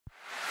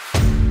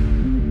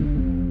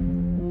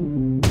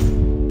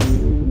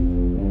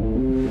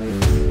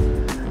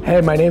Hey,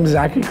 my name is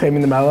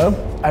Claman DeMelo.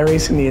 I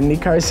race in the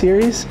IndyCar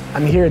series.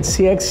 I'm here at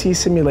CXC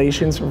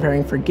Simulations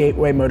preparing for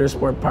Gateway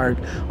Motorsports Park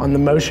on the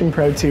Motion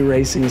Pro 2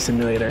 racing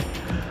simulator.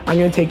 I'm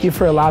going to take you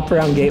for a lap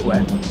around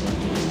Gateway.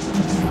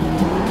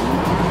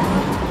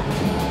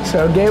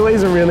 So Gateway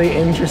is a really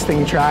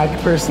interesting track,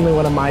 personally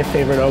one of my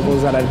favorite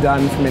ovals that I've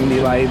done from Indy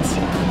Lights.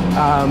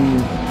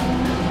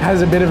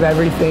 Has a bit of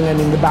everything. I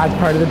mean, the back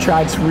part of the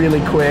track's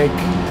really quick.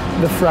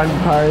 The front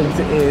part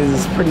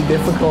is pretty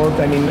difficult.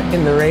 I mean,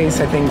 in the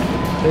race, I think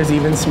there's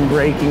even some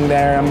braking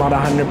there. I'm not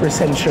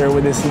 100% sure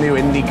with this new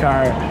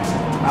IndyCar.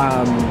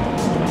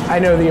 I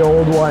know the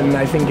old one,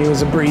 I think it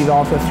was a breathe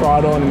off the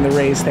throttle, and in the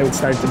race they would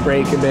start to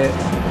brake a bit.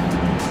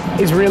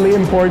 It's really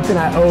important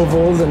at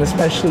ovals, and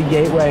especially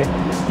Gateway.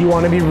 You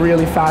want to be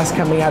really fast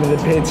coming out of the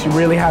pits. You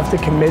really have to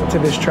commit to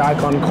this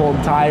track on cold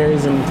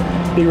tires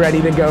and be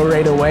ready to go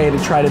right away to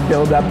try to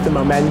build up the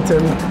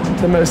momentum.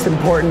 The most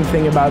important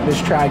thing about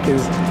this track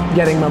is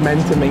getting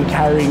momentum and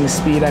carrying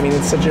speed. I mean,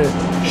 it's such a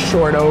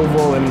short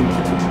oval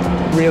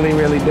and really,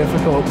 really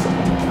difficult.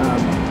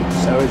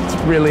 So it's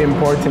really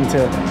important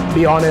to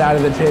be on it out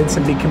of the pits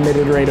and be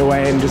committed right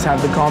away and just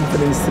have the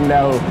confidence to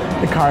know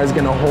the car is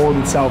going to hold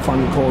itself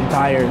on cold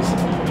tires.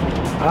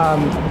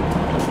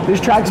 This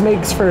track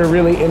makes for a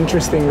really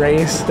interesting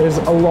race. There's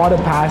a lot of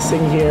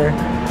passing here.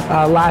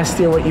 Last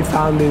year what you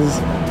found is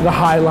the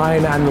high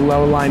line and the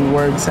low line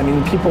works. I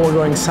mean, people were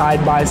going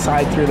side by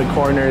side through the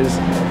corners.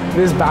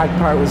 This back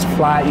part was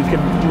flat. You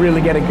could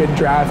really get a good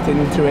draft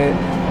into it.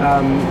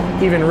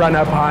 Even run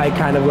up high,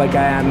 kind of like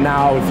I am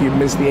now. If you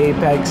miss the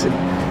apex,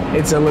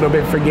 it's a little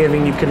bit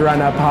forgiving. You could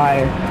run up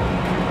high.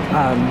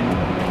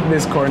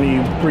 This corner,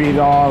 you breathe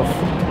off.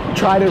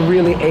 Try to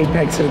really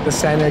apex it at the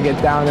center,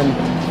 get down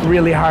and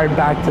really hard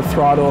back to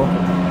throttle.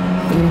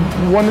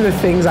 And one of the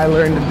things I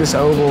learned at this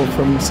oval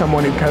from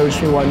someone who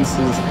coached me once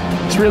is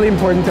it's really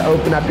important to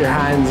open up your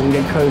hands and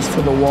get close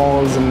to the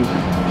walls. And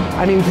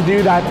I mean, to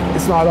do that,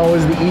 it's not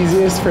always the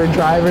easiest for a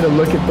driver to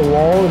look at the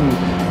wall,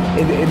 and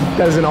it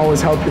doesn't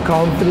always help your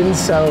confidence.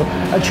 So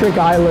a trick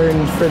I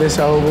learned for this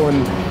oval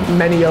and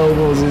many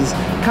ovals is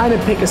kind of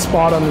pick a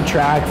spot on the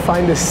track,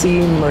 find a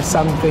seam or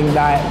something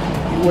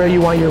where you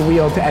want your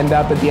wheel to end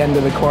up at the end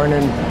of the corner.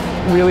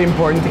 And really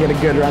important to get a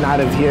good run out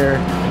of here.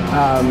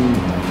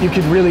 You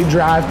could really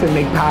draft and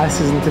make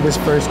passes into this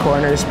first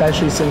corner,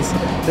 especially since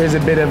there's a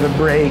bit of a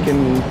brake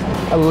and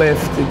a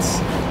lift.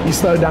 You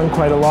slow down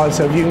quite a lot,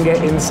 so if you can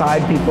get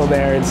inside people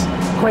there, it's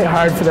quite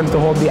hard for them to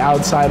hold the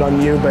outside on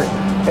you, but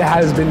it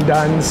has been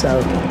done.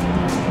 So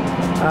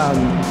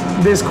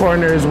this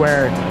corner is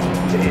where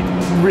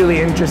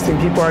really interesting.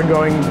 People are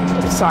going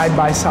side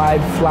by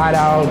side, flat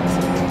out,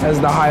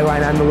 as the high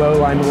line and the low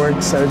line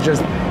works. So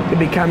it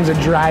becomes a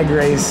drag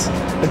race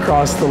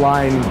across the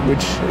line,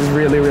 which is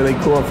really, really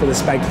cool for the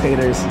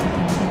spectators.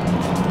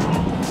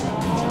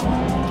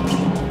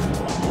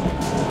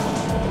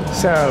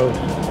 So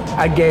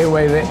at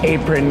Gateway, the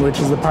apron, which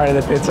is the part of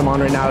the pits I'm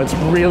on right now, it's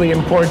really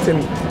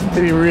important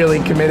to be really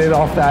committed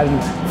off that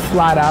and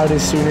flat out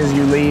as soon as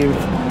you leave.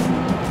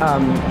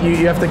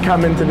 You have to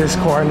come into this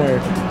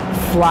corner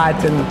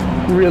flat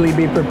and really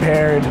be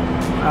prepared.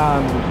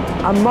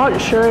 I'm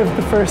not sure if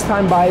the first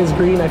time by is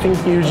green. I think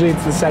usually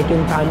it's the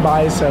second time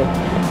by, so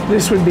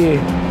this would be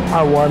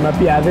our warm-up.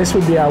 Yeah, this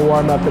would be our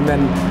warm-up, and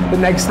then the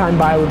next time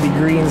by would be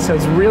green. So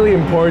it's really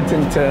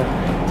important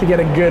to get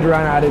a good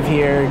run out of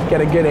here,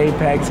 get a good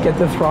apex, get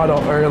the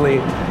throttle early,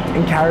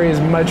 and carry as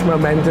much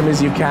momentum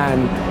as you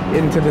can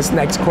into this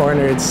next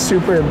corner. It's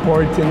super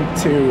important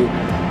to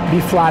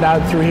be flat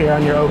out through here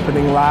on your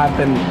opening lap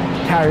and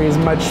carry as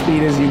much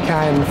speed as you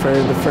can for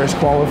the first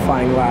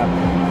qualifying lap.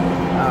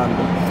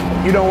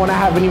 You don't want to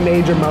have any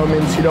major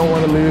moments. You don't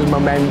want to lose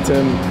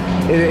momentum.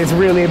 It's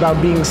really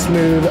about being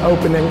smooth,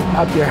 opening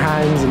up your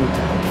hands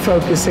and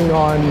focusing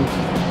on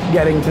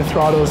getting to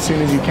throttle as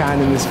soon as you can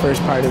in this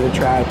first part of the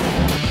track.